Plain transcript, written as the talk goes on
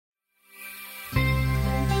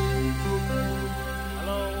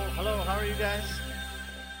guys?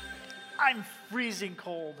 I'm freezing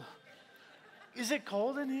cold. Is it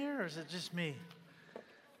cold in here, or is it just me?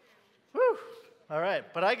 Whew. All right,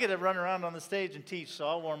 but I get to run around on the stage and teach, so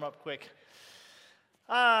I'll warm up quick.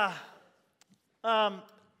 I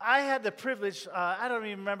had the privilege, I don't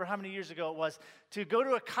even remember how many years ago it was, to go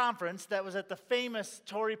to a conference that was at the famous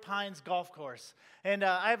Torrey Pines golf course. And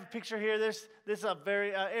I have a picture here. This is a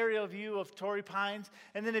very aerial view of Torrey Pines.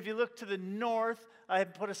 And then if you look to the north, I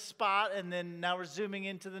put a spot, and then now we're zooming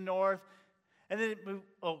into the north. And then,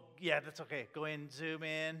 that's okay. Go in, zoom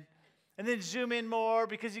in. And then zoom in more,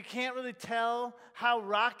 because you can't really tell how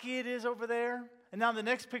rocky it is over there. And now the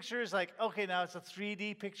next picture is like, okay, now it's a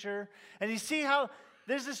 3D picture. And you see how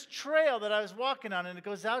there's this trail that I was walking on, and it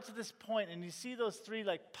goes out to this point, and you see those three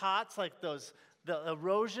like pots, like the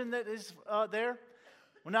erosion that is there.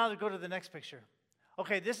 Well, now to go to the next picture.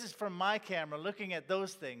 Okay, this is from my camera looking at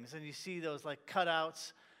those things, and you see those like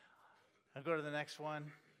cutouts. I'll go to the next one.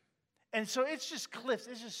 And so it's just cliffs.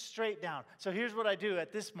 It's just straight down. So here's what I do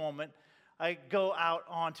at this moment. I go out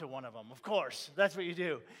onto one of them. Of course, that's what you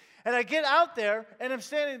do. And I get out there, and I'm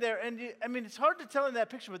standing there, and it's hard to tell in that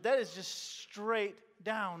picture, but that is just straight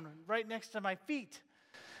down right next to my feet.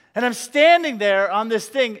 And I'm standing there on this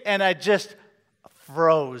thing, and I just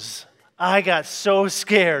froze. I got so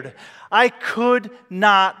scared. I could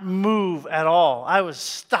not move at all. I was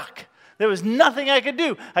stuck. There was nothing I could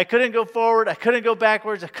do. I couldn't go forward. I couldn't go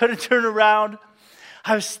backwards. I couldn't turn around.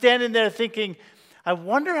 I was standing there thinking, I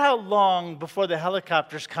wonder how long before the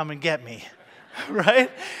helicopters come and get me,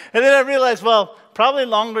 right? And then I realized, well, probably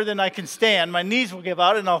longer than I can stand. My knees will give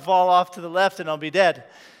out, and I'll fall off to the left, and I'll be dead.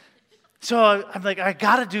 So I'm like, I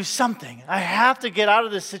got to do something. I have to get out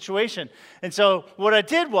of this situation. And so what I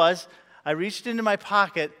did was I reached into my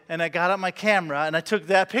pocket, and I got out my camera, and I took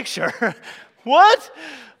that picture. What?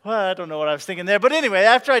 Well, I don't know what I was thinking there. But anyway,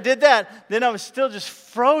 after I did that, then I was still just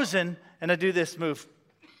frozen, and I do this move.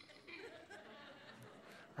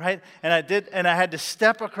 Right? And I had to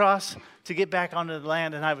step across to get back onto the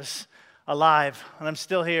land, and I was alive, and I'm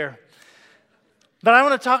still here. But I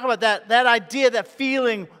want to talk about that idea, that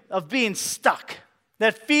feeling of being stuck,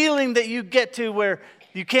 that feeling that you get to where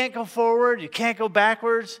you can't go forward, you can't go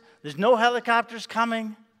backwards, there's no helicopters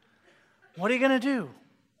coming. What are you going to do?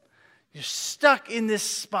 You're stuck in this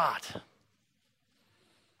spot.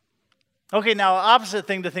 Okay, now, opposite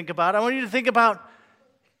thing to think about. I want you to think about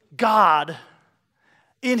God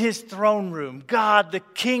in his throne room. God, the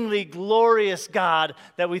kingly, glorious God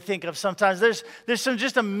that we think of sometimes. There's some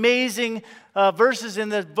just amazing verses in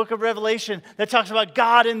the book of Revelation that talks about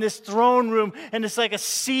God in this throne room, and it's like a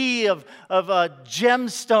sea of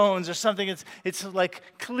gemstones or something. It's like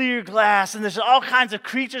clear glass, and there's all kinds of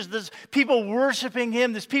creatures. There's people worshiping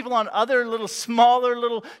him. There's people on other smaller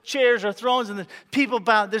little chairs or thrones, and there's people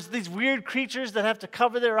bow. There's these weird creatures that have to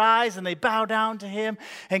cover their eyes, and they bow down to him.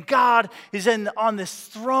 And God is on this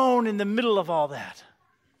throne in the middle of all that.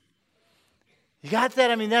 You got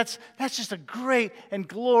that? That's just a great and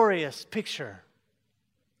glorious picture.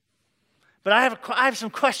 But I have some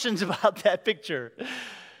questions about that picture.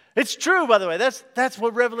 It's true, by the way. That's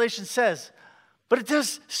what Revelation says. But it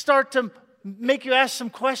does start to make you ask some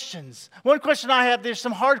questions. One question I have, there's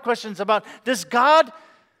some hard questions about, does God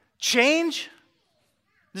change?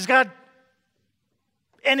 Does God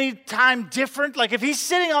any time different? Like if he's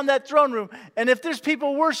sitting on that throne room, and if there's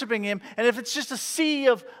people worshiping him, and if it's just a sea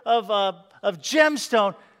of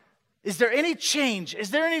gemstone, is there any change?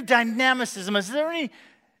 Is there any dynamicism? Is there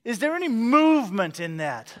any movement in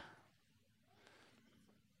that?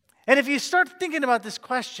 And if you start thinking about this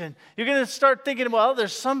question, you're going to start thinking, well,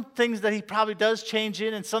 there's some things that he probably does change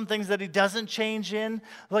in, and some things that he doesn't change in.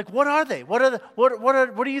 Like, what are they? What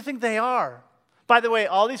do you think they are? By the way,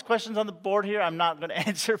 all these questions on the board here, I'm not going to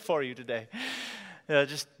answer for you today.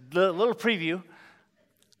 Just a little preview.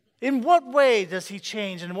 In what way does he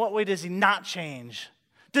change, and in what way does he not change?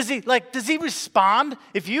 Does he respond?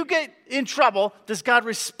 If you get in trouble, does God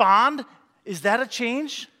respond? Is that a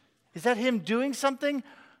change? Is that him doing something?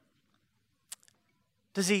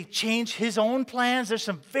 Does he change his own plans? There's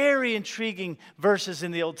some very intriguing verses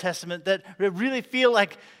in the Old Testament that really feel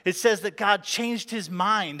like it says that God changed his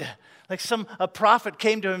mind. Like a prophet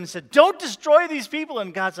came to him and said, don't destroy these people.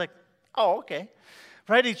 And God's like, oh, okay.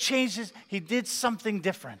 Right? He did something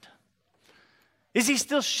different. Is he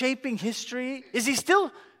still shaping history? Is he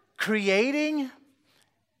still creating?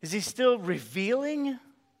 Is he still revealing?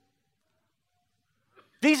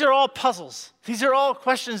 These are all puzzles. These are all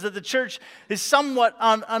questions that the church is somewhat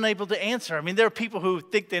unable to answer. There are people who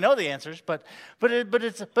think they know the answers, but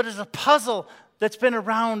it's a puzzle that's been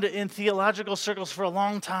around in theological circles for a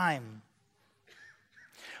long time.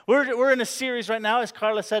 We're in a series right now, as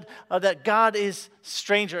Carla said, that God is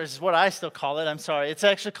stranger, is what I still call it. I'm sorry. It's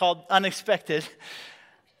actually called Unexpected.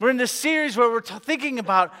 We're in this series where we're thinking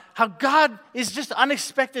about how God is just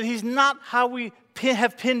unexpected. He's not how we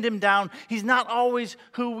have pinned him down. He's not always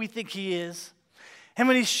who we think he is. And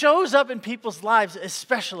when he shows up in people's lives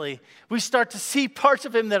especially, we start to see parts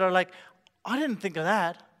of him that are like, I didn't think of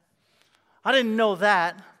that. I didn't know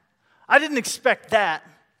that. I didn't expect that.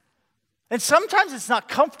 And sometimes it's not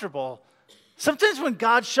comfortable. Sometimes when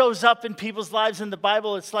God shows up in people's lives in the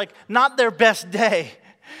Bible, it's like not their best day.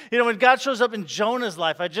 You know, when God shows up in Jonah's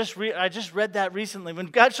life, I just read that recently. When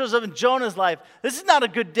God shows up in Jonah's life, this is not a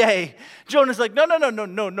good day. Jonah's like,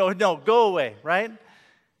 no, go away, right?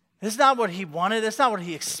 This is not what he wanted. That's not what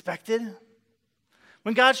he expected.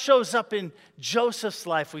 When God shows up in Joseph's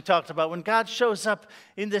life, we talked about, when God shows up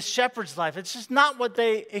in the shepherd's life, it's just not what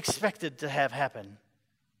they expected to have happen.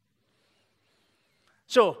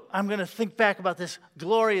 So I'm going to think back about this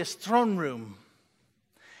glorious throne room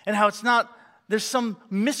and how it's not, there's some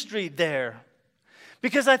mystery there.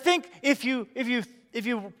 Because I think if you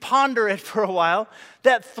ponder it for a while,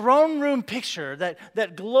 that throne room picture,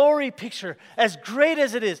 that glory picture, as great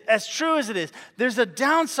as it is, as true as it is, there's a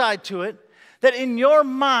downside to it that in your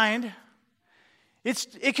mind,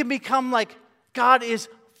 it can become like God is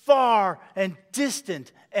far and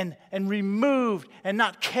distant and removed and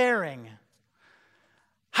not caring.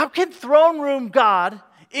 How can throne room God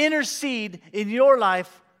intercede in your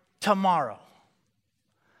life tomorrow?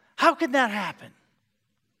 How can that happen?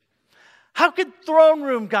 How can throne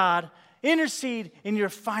room God intercede in your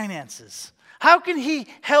finances? How can he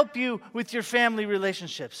help you with your family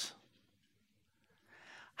relationships?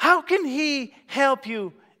 How can he help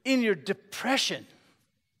you in your depression?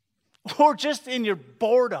 Or just in your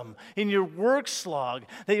boredom, in your work slog,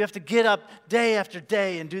 that you have to get up day after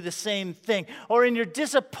day and do the same thing, or in your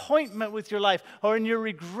disappointment with your life, or in your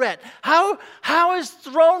regret. How is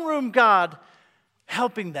throne room God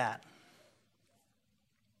helping that?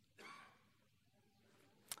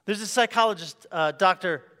 There's a psychologist,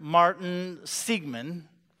 Dr. Martin Seligman,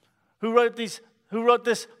 who wrote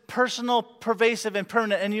this personal, pervasive, and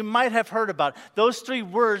permanent, and you might have heard about it. Those three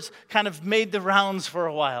words kind of made the rounds for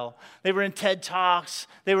a while. They were in TED Talks.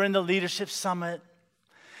 They were in the Leadership Summit.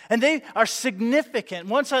 And they are significant.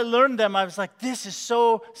 Once I learned them, I was like, this is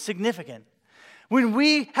so significant. When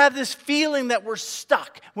we have this feeling that we're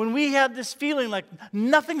stuck, when we have this feeling like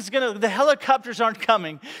the helicopters aren't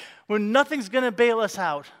coming, when nothing's going to bail us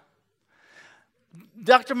out,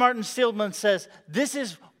 Dr. Martin Seligman says, this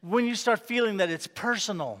is when you start feeling that it's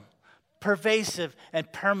personal, pervasive,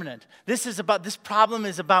 and permanent. This problem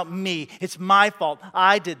is about me. It's my fault.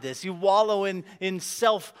 I did this. You wallow in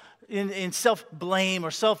self-blame or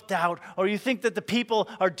self-doubt, or you think that the people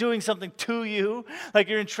are doing something to you, like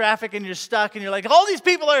you're in traffic and you're stuck and you're like, all these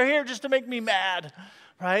people are here just to make me mad,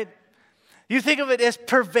 right? You think of it as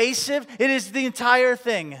pervasive. It is the entire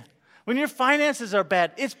thing. When your finances are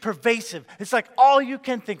bad, it's pervasive. It's like all you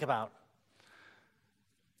can think about.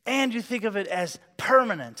 And you think of it as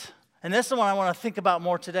permanent. And that's the one I want to think about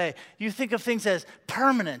more today. You think of things as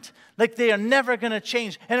permanent, like they are never going to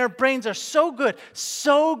change. And our brains are so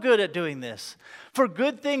good at doing this. For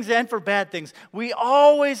good things and for bad things, we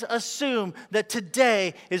always assume that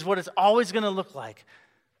today is what it's always going to look like.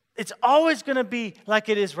 It's always going to be like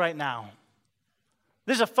it is right now.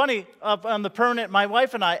 There's a funny, on the permanent, my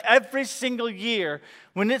wife and I, every single year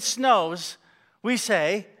when it snows, we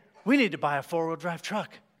say, we need to buy a four-wheel drive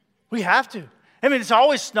truck. We have to. I mean, it's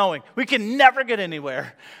always snowing. We can never get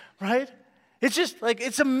anywhere, right? It's just like,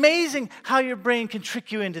 it's amazing how your brain can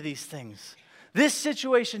trick you into these things. This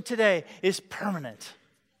situation today is permanent.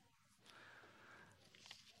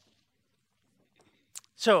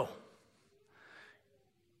 So,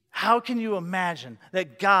 how can you imagine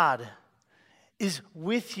that God is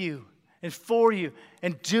with you and for you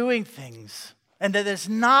and doing things, and that it's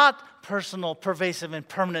not personal, pervasive, and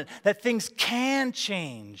permanent, that things can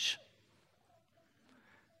change?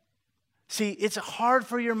 See, it's hard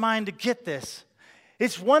for your mind to get this.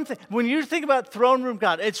 It's one thing, when you think about throne room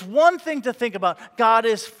God, it's one thing to think about, God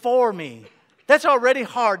is for me. That's already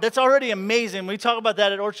hard. That's already amazing. We talk about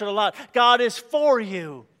that at Orchard a lot. God is for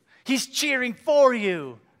you. He's cheering for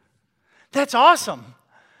you. That's awesome.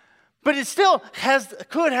 But it still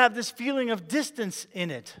could have this feeling of distance in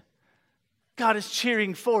it. God is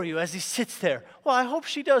cheering for you as he sits there. Well, I hope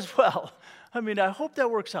she does well. I mean, I hope that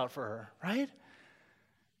works out for her, right?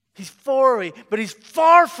 He's for me, but he's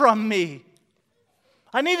far from me.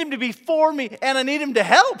 I need him to be for me, and I need him to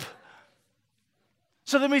help.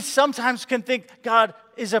 So then we sometimes can think, God,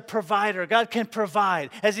 is a provider. God can provide.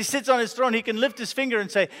 As he sits on his throne, he can lift his finger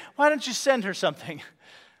and say, why don't you send her something?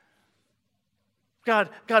 God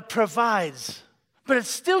provides, but it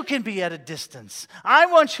still can be at a distance. I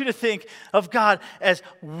want you to think of God as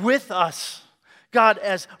with us. God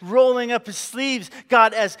as rolling up his sleeves.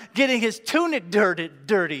 God as getting his tunic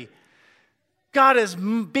dirty. God as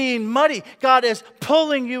being muddy. God as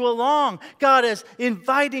pulling you along. God as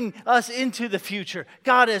inviting us into the future.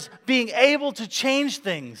 God as being able to change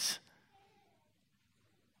things.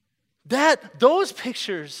 Those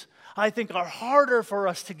pictures, I think, are harder for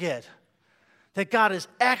us to get. That God is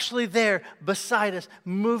actually there beside us,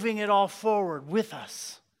 moving it all forward with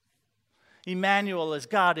us. Emmanuel, as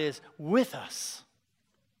God is with us.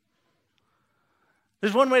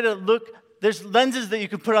 There's one way to look. There's lenses that you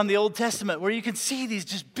can put on the Old Testament where you can see these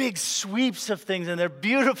just big sweeps of things, and they're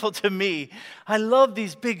beautiful to me. I love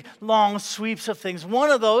these big, long sweeps of things. One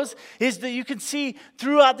of those is that you can see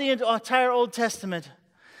throughout the entire Old Testament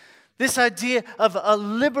this idea of a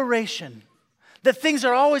liberation, that things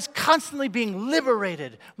are always constantly being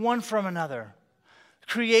liberated one from another.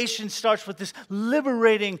 Creation starts with this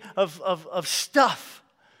liberating of stuff.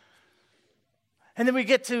 And then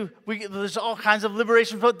there's all kinds of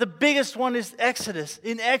liberation, but the biggest one is Exodus.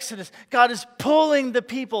 In Exodus, God is pulling the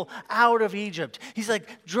people out of Egypt. He's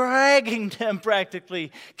like dragging them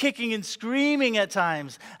practically, kicking and screaming at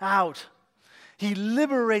times out. He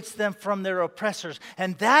liberates them from their oppressors.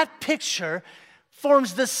 And that picture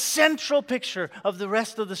forms the central picture of the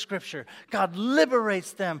rest of the Scripture. God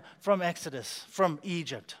liberates them from Exodus, from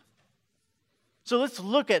Egypt. So let's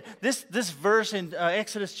look at this verse in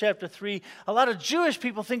Exodus chapter 3. A lot of Jewish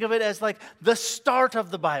people think of it as like the start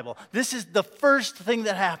of the Bible. This is the first thing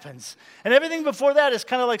that happens. And everything before that is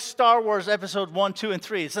kind of like Star Wars episode 1, 2, and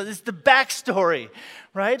 3. So it's the backstory,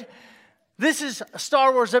 right? This is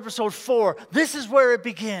Star Wars episode 4. This is where it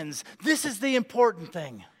begins. This is the important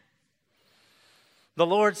thing. The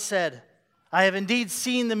Lord said, I have indeed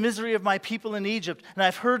seen the misery of my people in Egypt, and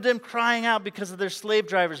I've heard them crying out because of their slave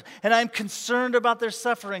drivers, and I'm concerned about their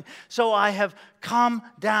suffering, so I have come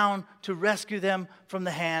down to rescue them from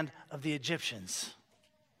the hand of the Egyptians.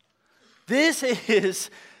 This is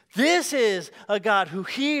a God who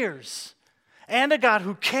hears, and a God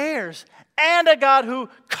who cares, and a God who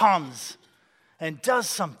comes and does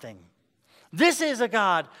something. This is a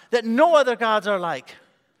God that no other gods are like.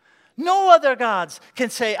 No other gods can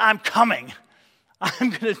say, I'm coming. I'm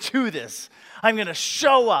going to do this. I'm going to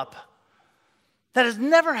show up. That has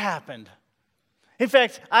never happened. In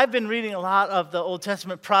fact, I've been reading a lot of the Old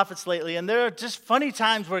Testament prophets lately, and there are just funny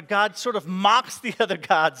times where God sort of mocks the other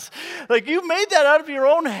gods. Like, you made that out of your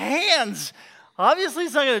own hands. Obviously,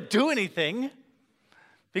 it's not going to do anything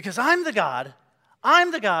because I'm the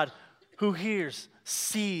God who hears,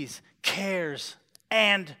 sees, cares,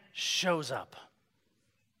 and shows up.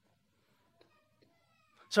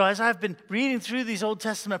 So as I've been reading through these Old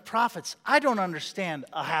Testament prophets, I don't understand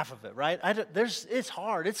a half of it, right? It's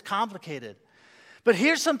hard. It's complicated. But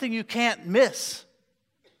here's something you can't miss.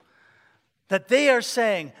 That they are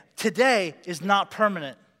saying today is not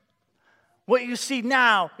permanent. What you see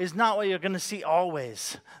now is not what you're going to see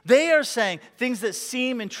always. They are saying things that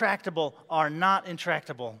seem intractable are not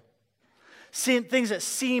intractable. Things that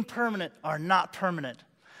seem permanent are not permanent.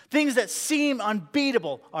 Things that seem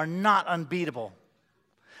unbeatable are not unbeatable.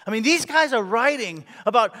 I mean, these guys are writing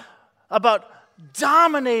about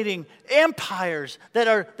dominating empires that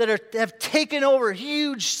have taken over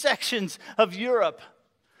huge sections of Europe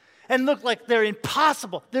and look like they're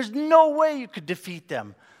impossible. There's no way you could defeat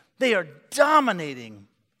them. They are dominating.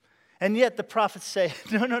 And yet the prophets say,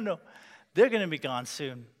 no, they're going to be gone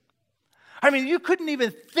soon. I mean, you couldn't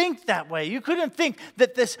even think that way. You couldn't think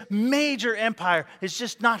that this major empire is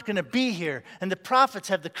just not going to be here. And the prophets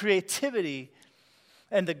have the creativity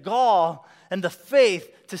and the gall and the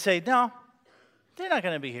faith to say, no, they're not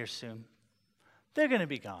going to be here soon. They're going to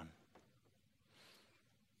be gone.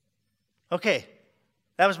 Okay,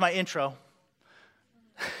 that was my intro.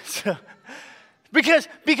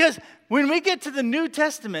 Because when we get to the New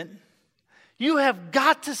Testament, you have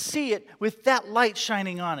got to see it with that light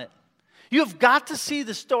shining on it. You have got to see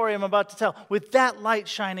the story I'm about to tell with that light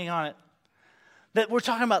shining on it. That we're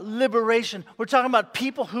talking about liberation. We're talking about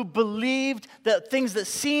people who believed that things that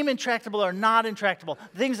seem intractable are not intractable.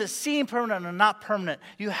 Things that seem permanent are not permanent.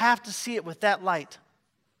 You have to see it with that light.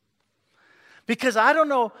 Because I don't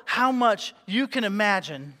know how much you can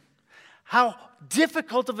imagine how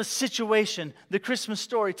difficult of a situation the Christmas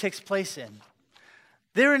story takes place in.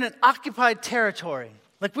 They're in an occupied territory.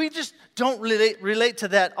 Like, we just don't relate to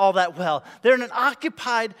that all that well. They're in an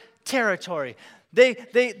occupied territory.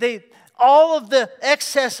 all of the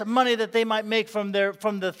excess money that they might make from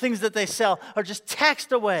the things that they sell are just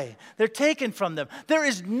taxed away. They're taken from them. There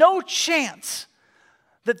is no chance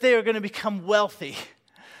that they are going to become wealthy.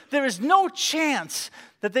 There is no chance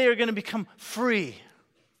that they are going to become free.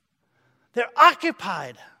 They're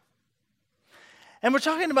occupied. And I'm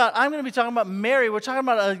going to be talking about Mary. We're talking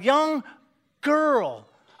about a young girl,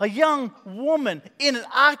 a young woman in an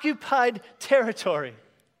occupied territory.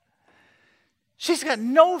 She's got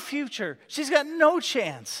no future. She's got no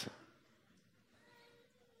chance.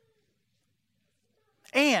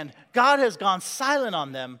 And God has gone silent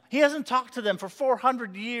on them. He hasn't talked to them for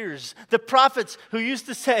 400 years. The prophets who used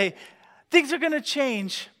to say, things are going to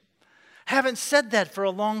change, haven't said that for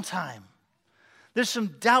a long time. There's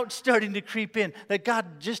some doubt starting to creep in that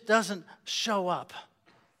God just doesn't show up.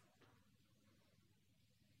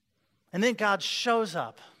 And then God shows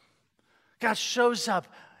up. God shows up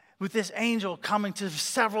with this angel coming to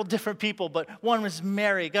several different people, but one was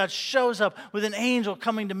Mary. God shows up with an angel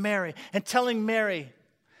coming to Mary and telling Mary,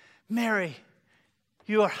 Mary,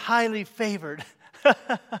 you are highly favored.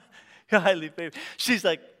 You're highly favored. She's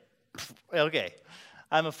like, okay,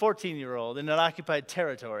 I'm a 14-year-old in an occupied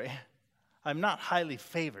territory. I'm not highly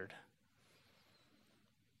favored.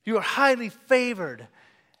 You are highly favored.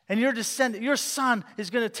 And your descendant, your son, is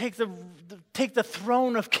going to take the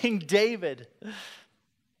throne of King David.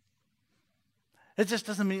 It just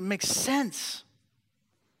doesn't make sense.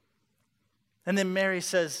 And then Mary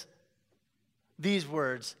says these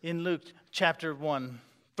words in Luke chapter 1,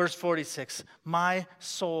 verse 46. My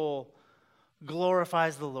soul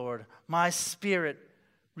glorifies the Lord. My spirit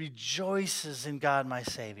rejoices in God my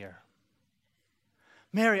Savior.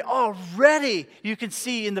 Mary, already you can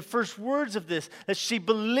see in the first words of this that she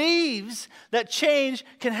believes that change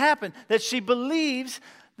can happen, that she believes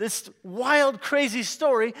this wild, crazy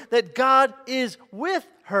story that God is with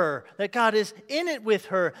her, that God is in it with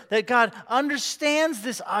her, that God understands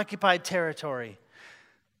this occupied territory.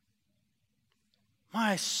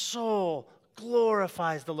 My soul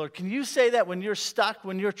glorifies the Lord. Can you say that when you're stuck,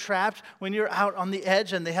 when you're trapped, when you're out on the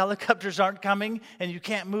edge and the helicopters aren't coming and you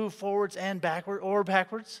can't move forwards and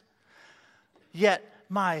backwards? Yet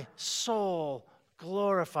my soul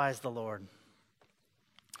glorifies the Lord.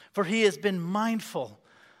 For he has been mindful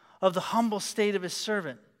of the humble state of his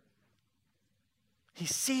servant. He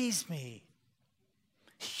sees me.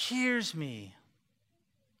 He hears me.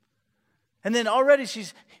 And then already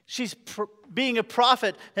she's being a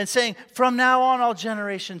prophet and saying, from now on all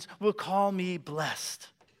generations will call me blessed.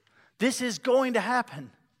 This is going to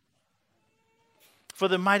happen. For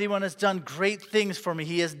the mighty one has done great things for me.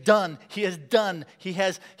 He has done. He is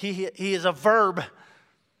a verb.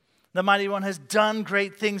 The mighty one has done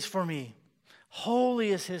great things for me. Holy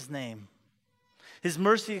is his name. His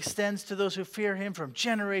mercy extends to those who fear him from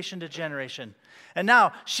generation to generation. And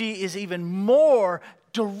now she is even more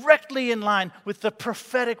directly in line with the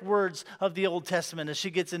prophetic words of the Old Testament as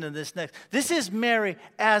she gets into this next. This is Mary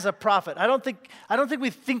as a prophet. I don't think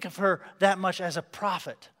we think of her that much as a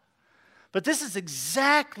prophet. But this is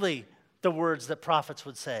exactly the words that prophets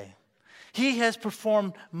would say. He has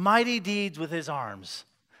performed mighty deeds with his arms.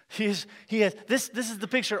 This is the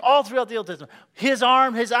picture all throughout the Old Testament. His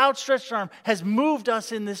arm, his outstretched arm, has moved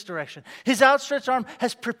us in this direction. His outstretched arm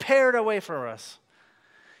has prepared a way for us.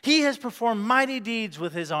 He has performed mighty deeds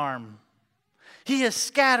with his arm. He has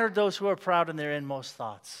scattered those who are proud in their inmost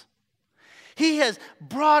thoughts. He has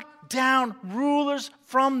brought down rulers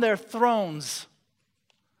from their thrones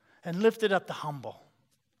and lifted up the humble.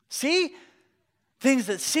 See? Things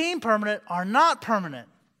that seem permanent are not permanent.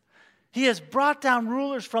 He has brought down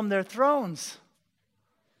rulers from their thrones.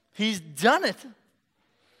 He's done it.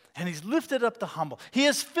 And he's lifted up the humble. He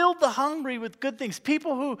has filled the hungry with good things.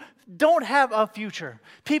 People who don't have a future.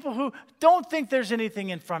 People who don't think there's anything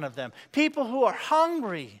in front of them. People who are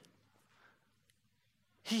hungry.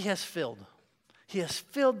 He has filled. He has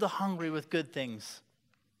filled the hungry with good things.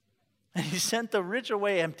 And he sent the rich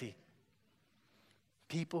away empty.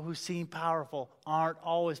 People who seem powerful aren't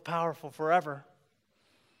always powerful forever.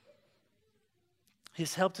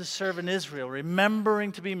 He's helped his servant Israel,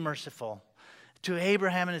 remembering to be merciful to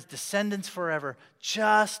Abraham and his descendants forever,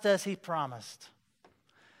 just as he promised.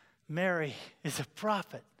 Mary is a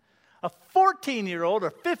prophet. A 14-year-old or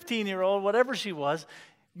 15-year-old, whatever she was,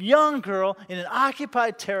 young girl in an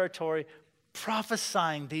occupied territory,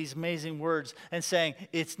 prophesying these amazing words and saying,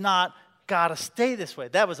 it's not got to stay this way.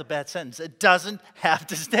 That was a bad sentence. It doesn't have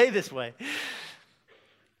to stay this way.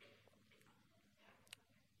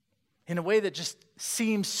 In a way that just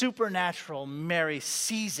seems supernatural, Mary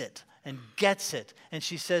sees it and gets it. And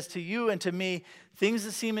she says to you and to me, things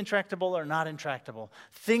that seem intractable are not intractable.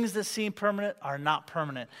 Things that seem permanent are not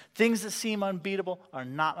permanent. Things that seem unbeatable are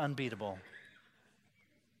not unbeatable.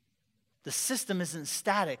 The system isn't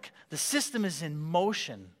static. The system is in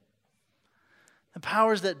motion. The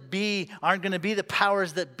powers that be aren't going to be the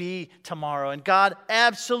powers that be tomorrow. And God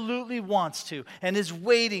absolutely wants to and is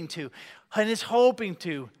waiting to and is hoping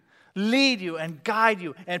to lead you and guide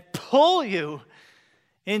you and pull you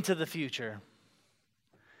into the future.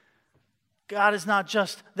 God is not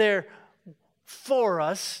just there for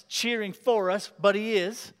us, cheering for us, but He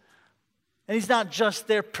is. And He's not just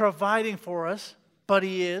there providing for us, but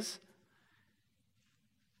He is.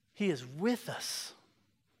 He is with us.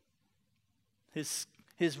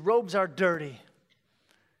 His robes are dirty.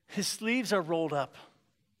 His sleeves are rolled up.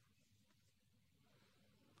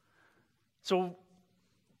 So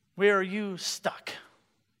where are you stuck?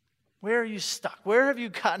 Where are you stuck? Where have you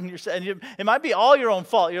gotten yourself? And it might be all your own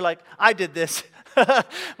fault. You're like, I did this,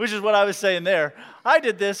 which is what I was saying there. I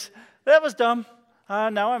did this. That was dumb.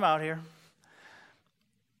 Now I'm out here.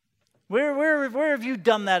 Where have you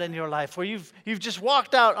done that in your life? Where you've just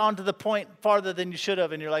walked out onto the point farther than you should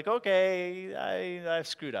have, and you're like, okay, I've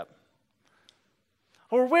screwed up.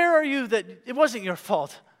 Or where are you that it wasn't your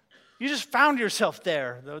fault? You just found yourself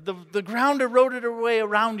there. The ground eroded away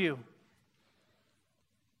around you.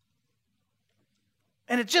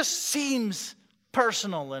 And it just seems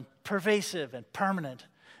personal and pervasive and permanent.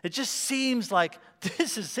 It just seems like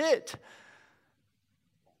this is it.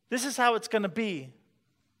 This is how it's going to be.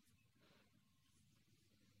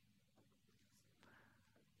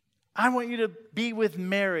 I want you to be with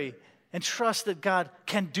Mary and trust that God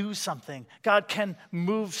can do something. God can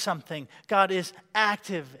move something. God is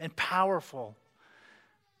active and powerful.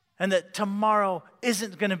 And that tomorrow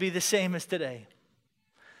isn't going to be the same as today.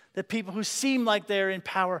 That people who seem like they're in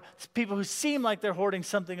power, people who seem like they're hoarding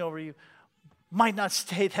something over you, might not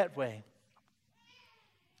stay that way.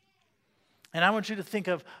 And I want you to think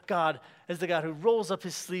of God as the God who rolls up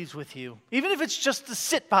His sleeves with you. Even if it's just to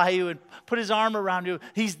sit by you and put His arm around you,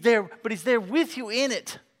 He's there, but He's there with you in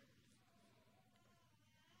it.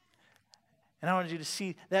 And I want you to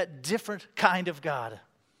see that different kind of God.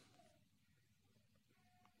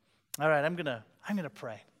 All right, I'm gonna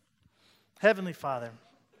pray. Heavenly Father,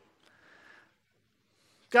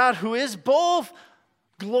 God who is both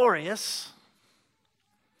glorious,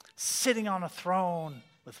 sitting on a throne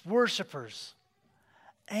with worshipers,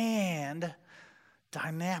 and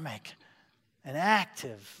dynamic and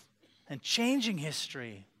active and changing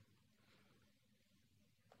history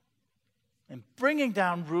and bringing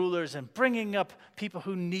down rulers and bringing up people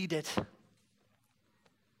who need it.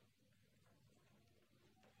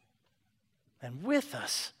 And with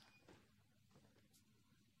us.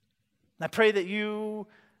 And I pray that you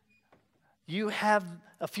have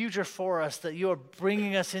a future for us that you are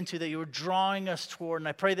bringing us into, that you are drawing us toward. And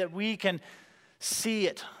I pray that we can see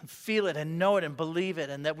it, feel it, and know it, and believe it,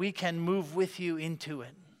 and that we can move with you into it.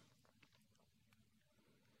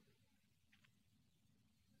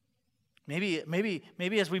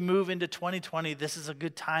 Maybe as we move into 2020, this is a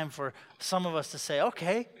good time for some of us to say,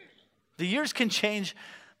 okay, the years can change,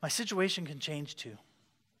 my situation can change too.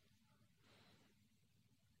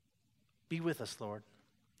 Be with us, Lord.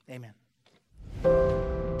 Amen.